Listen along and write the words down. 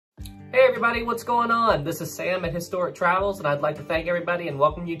Hey everybody, what's going on? This is Sam at Historic Travels, and I'd like to thank everybody and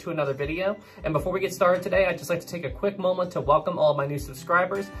welcome you to another video. And before we get started today, I'd just like to take a quick moment to welcome all of my new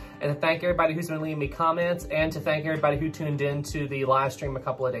subscribers and to thank everybody who's been leaving me comments and to thank everybody who tuned in to the live stream a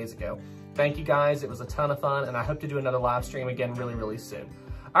couple of days ago. Thank you guys, it was a ton of fun, and I hope to do another live stream again really soon.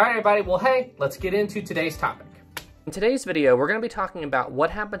 All right everybody, well hey, let's get into today's topic. In today's video, we're going to be talking about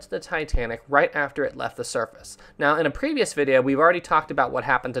what happened to the Titanic right after it left the surface. Now, in a previous video, we've already talked about what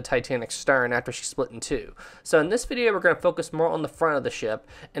happened to Titanic's stern after she split in two. So in this video, we're going to focus more on the front of the ship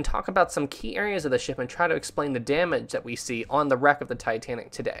and talk about some key areas of the ship and try to explain the damage that we see on the wreck of the Titanic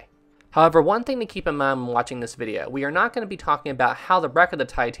today. However, one thing to keep in mind when watching this video, we are not going to be talking about how the wreck of the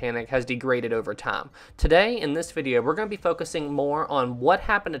Titanic has degraded over time. Today, in this video, we're going to be focusing more on what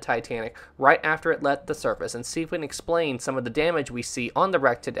happened to Titanic right after it left the surface and see if we can explain some of the damage we see on the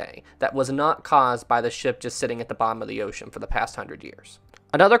wreck today that was not caused by the ship just sitting at the bottom of the ocean for the past 100 years.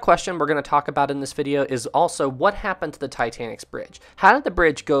 Another question we're going to talk about in this video is also what happened to the Titanic's bridge. How did the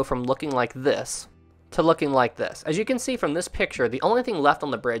bridge go from looking like this to looking like this? As you can see from this picture, the only thing left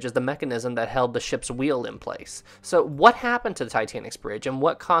on the bridge is the mechanism that held the ship's wheel in place. So what happened to the Titanic's bridge and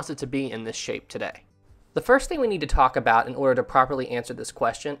what caused it to be in this shape today? The first thing we need to talk about in order to properly answer this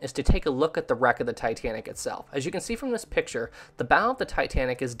question is to take a look at the wreck of the Titanic itself. As you can see from this picture, the bow of the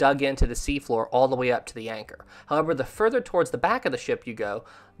Titanic is dug into the seafloor all the way up to the anchor. However, the further towards the back of the ship you go,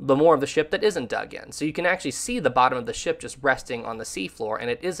 the more of the ship that isn't dug in. So you can actually see the bottom of the ship just resting on the seafloor and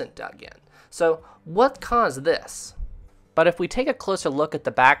it isn't dug in. So what caused this? But if we take a closer look at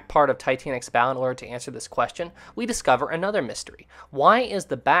the back part of Titanic's bow in order to answer this question, we discover another mystery. Why is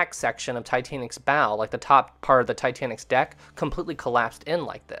the back section of Titanic's bow, like the top part of the Titanic's deck, completely collapsed in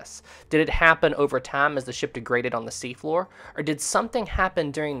like this? Did it happen over time as the ship degraded on the seafloor? Or did something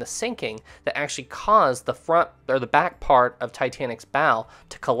happen during the sinking that actually caused the front or the back part of Titanic's bow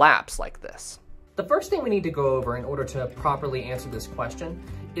to collapse like this? The first thing we need to go over in order to properly answer this question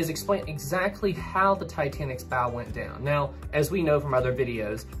is explain exactly how the Titanic's bow went down. Now, as we know from other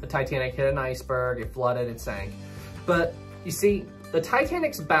videos, the Titanic hit an iceberg, it flooded, it sank. But you see, the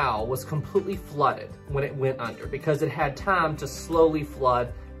Titanic's bow was completely flooded when it went under because it had time to slowly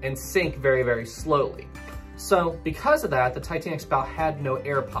flood and sink very slowly. So because of that, the Titanic's bow had no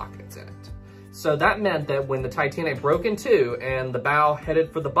air pockets in it. So that meant that when the Titanic broke in two and the bow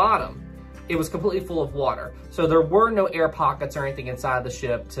headed for the bottom, it was completely full of water, so there were no air pockets or anything inside the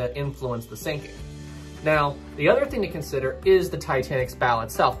ship to influence the sinking. Now, the other thing to consider is the Titanic's bow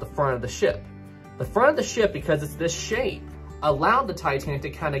itself, the front of the ship. The front of the ship, because it's this shape, allowed the Titanic to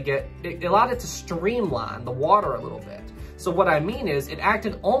kind of it allowed it to streamline the water a little bit. So what I mean is, it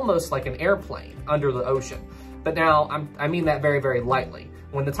acted almost like an airplane under the ocean. But now, I mean that very lightly.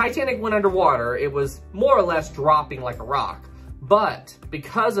 When the Titanic went underwater, it was more or less dropping like a rock. But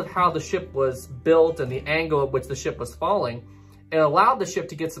because of how the ship was built and the angle at which the ship was falling, it allowed the ship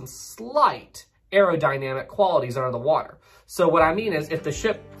to get some slight aerodynamic qualities under the water. So what I mean is, if the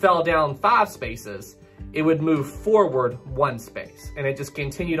ship fell down 5 spaces, it would move forward 1 space. And it just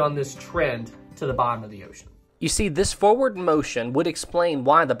continued on this trend to the bottom of the ocean. You see, this forward motion would explain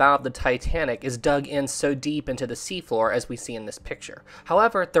why the bow of the Titanic is dug in so deep into the seafloor as we see in this picture.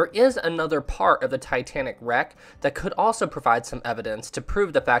 However, there is another part of the Titanic wreck that could also provide some evidence to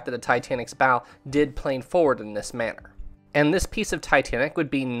prove the fact that the Titanic's bow did plane forward in this manner. And this piece of Titanic would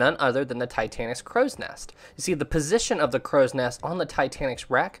be none other than the Titanic's crow's nest. You see, the position of the crow's nest on the Titanic's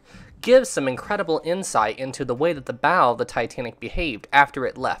wreck gives some incredible insight into the way that the bow of the Titanic behaved after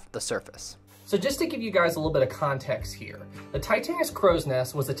it left the surface. So just to give you guys a little bit of context here, the Titanic's crow's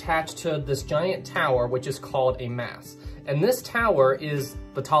nest was attached to this giant tower, which is called a mast. And this tower is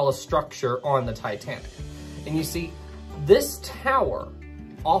the tallest structure on the Titanic. And you see, this tower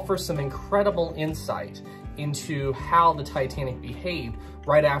offers some incredible insight into how the Titanic behaved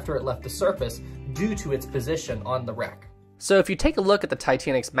right after it left the surface due to its position on the wreck. So if you take a look at the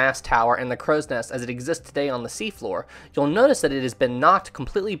Titanic's mast tower and the crow's nest as it exists today on the seafloor, you'll notice that it has been knocked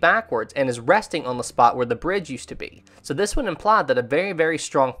completely backwards and is resting on the spot where the bridge used to be. So this would imply that a very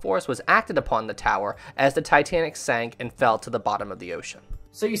strong force was acted upon the tower as the Titanic sank and fell to the bottom of the ocean.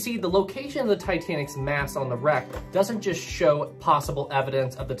 So you see, the location of the Titanic's mast on the wreck doesn't just show possible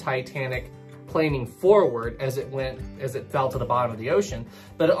evidence of the Titanic planing forward as it fell to the bottom of the ocean,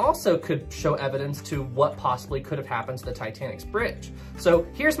 but it also could show evidence to what possibly could have happened to the Titanic's bridge. So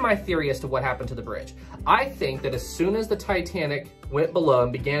here's my theory as to what happened to the bridge. I think that as soon as the Titanic went below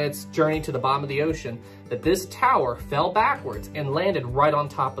and began its journey to the bottom of the ocean, that this tower fell backwards and landed right on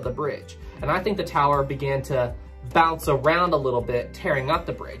top of the bridge. And I think the tower began to bounce around a little bit, tearing up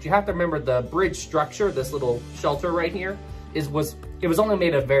the bridge. You have to remember the bridge structure, this little shelter right here. it was only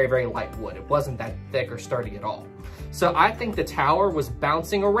made of very, very light wood. It wasn't that thick or sturdy at all. So I think the tower was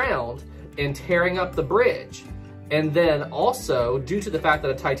bouncing around and tearing up the bridge. And then also, due to the fact that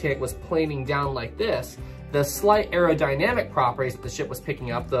the Titanic was planing down like this, the slight aerodynamic properties that the ship was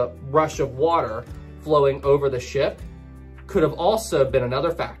picking up, the rush of water flowing over the ship, could have also been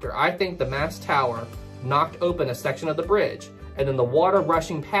another factor. I think the mast tower knocked open a section of the bridge, and then the water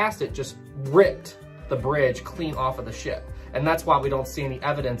rushing past it just ripped the bridge clean off of the ship. And that's why we don't see any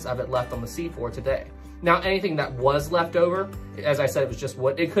evidence of it left on the seafloor today. Now, anything that was left over, as I said, it was just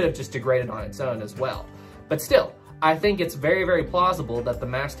wood. It could have just degraded on its own as well. But still, I think it's very, very plausible that the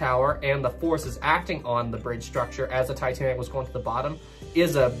mast tower and the forces acting on the bridge structure as the Titanic was going to the bottom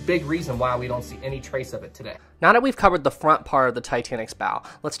is a big reason why we don't see any trace of it today. Now that we've covered the front part of the Titanic's bow,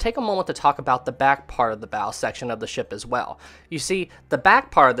 let's take a moment to talk about the back part of the bow section of the ship as well. You see, the back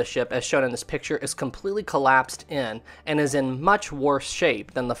part of the ship, as shown in this picture, is completely collapsed in and is in much worse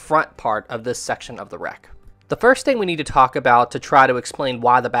shape than the front part of this section of the wreck. The first thing we need to talk about to try to explain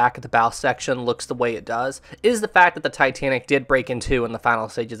why the back of the bow section looks the way it does is the fact that the Titanic did break in two in the final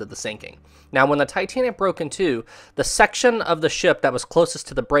stages of the sinking. Now, when the Titanic broke in two, the section of the ship that was closest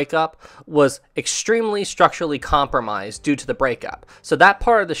to the breakup was extremely structurally compromised due to the breakup. So that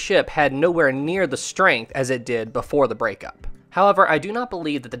part of the ship had nowhere near the strength as it did before the breakup. However, I do not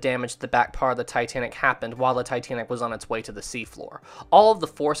believe that the damage to the back part of the Titanic happened while the Titanic was on its way to the seafloor. All of the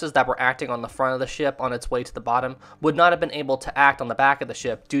forces that were acting on the front of the ship on its way to the bottom would not have been able to act on the back of the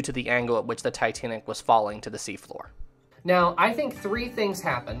ship due to the angle at which the Titanic was falling to the seafloor. Now, I think three things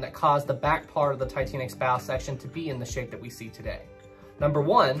happened that caused the back part of the Titanic's bow section to be in the shape that we see today. Number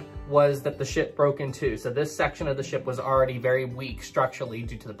one was that the ship broke in two, so this section of the ship was already very weak structurally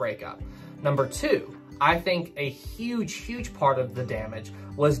due to the breakup. Number two, I think a huge part of the damage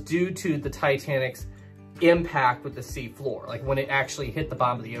was due to the Titanic's impact with the sea floor, like when it actually hit the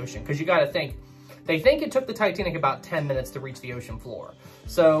bottom of the ocean. Because you got to think, they think it took the Titanic about 10 minutes to reach the ocean floor.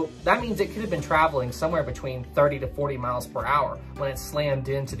 So that means it could have been traveling somewhere between 30 to 40 miles per hour when it slammed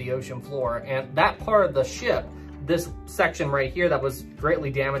into the ocean floor. And that part of the ship, this section right here that was greatly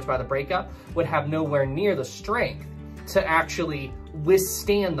damaged by the breakup, would have nowhere near the strength to actually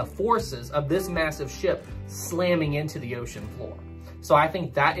withstand the forces of this massive ship slamming into the ocean floor. So I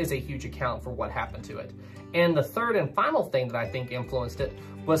think that is a huge account for what happened to it. And the third and final thing that I think influenced it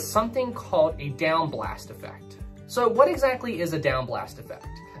was something called a downblast effect. So what exactly is a downblast effect?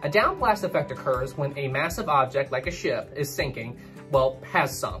 A downblast effect occurs when a massive object like a ship is sinking, well,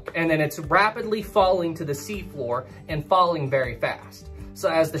 has sunk, and then it's rapidly falling to the seafloor and falling very fast. So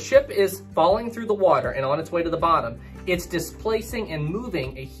as the ship is falling through the water and on its way to the bottom, it's displacing and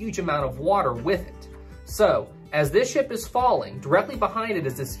moving a huge amount of water with it. So as this ship is falling, directly behind it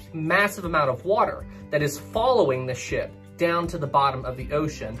is this massive amount of water that is following the ship down to the bottom of the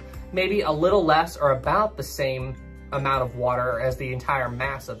ocean, maybe a little less or about the same amount of water as the entire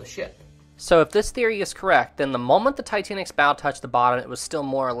mass of the ship. So if this theory is correct, then the moment the Titanic's bow touched the bottom, it was still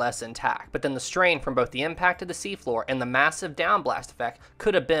more or less intact. But then the strain from both the impact of the seafloor and the massive downblast effect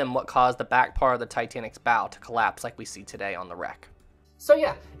could have been what caused the back part of the Titanic's bow to collapse like we see today on the wreck. So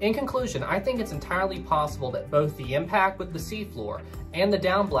yeah, in conclusion, I think it's entirely possible that both the impact with the seafloor and the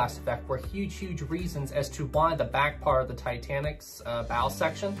downblast effect were huge reasons as to why the back part of the Titanic's bow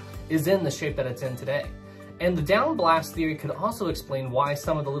section is in the shape that it's in today. And the downblast theory could also explain why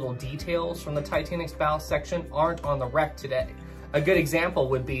some of the little details from the Titanic's bow section aren't on the wreck today. A good example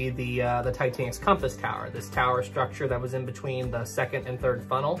would be the Titanic's compass tower, this tower structure that was in between the second and third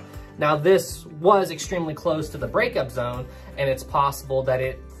funnel. Now this was extremely close to the breakup zone, and it's possible that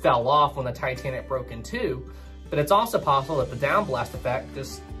it fell off when the Titanic broke in two, but it's also possible that the downblast effect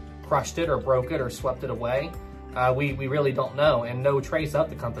just crushed it or broke it or swept it away. We really don't know, and no trace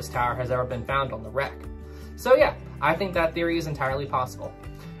of the compass tower has ever been found on the wreck. So yeah, I think that theory is entirely possible.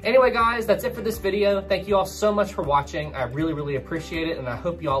 Anyway guys, that's it for this video. Thank you all so much for watching. I really appreciate it, and I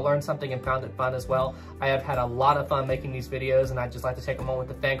hope you all learned something and found it fun as well. I have had a lot of fun making these videos, and I'd just like to take a moment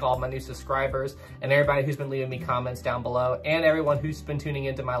to thank all of my new subscribers and everybody who's been leaving me comments down below, and everyone who's been tuning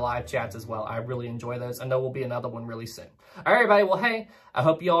into my live chats as well. I really enjoy those. I know will be another one really soon. All right, everybody, well, hey, I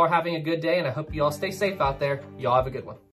hope you all are having a good day, and I hope you all stay safe out there. Y'all have a good one.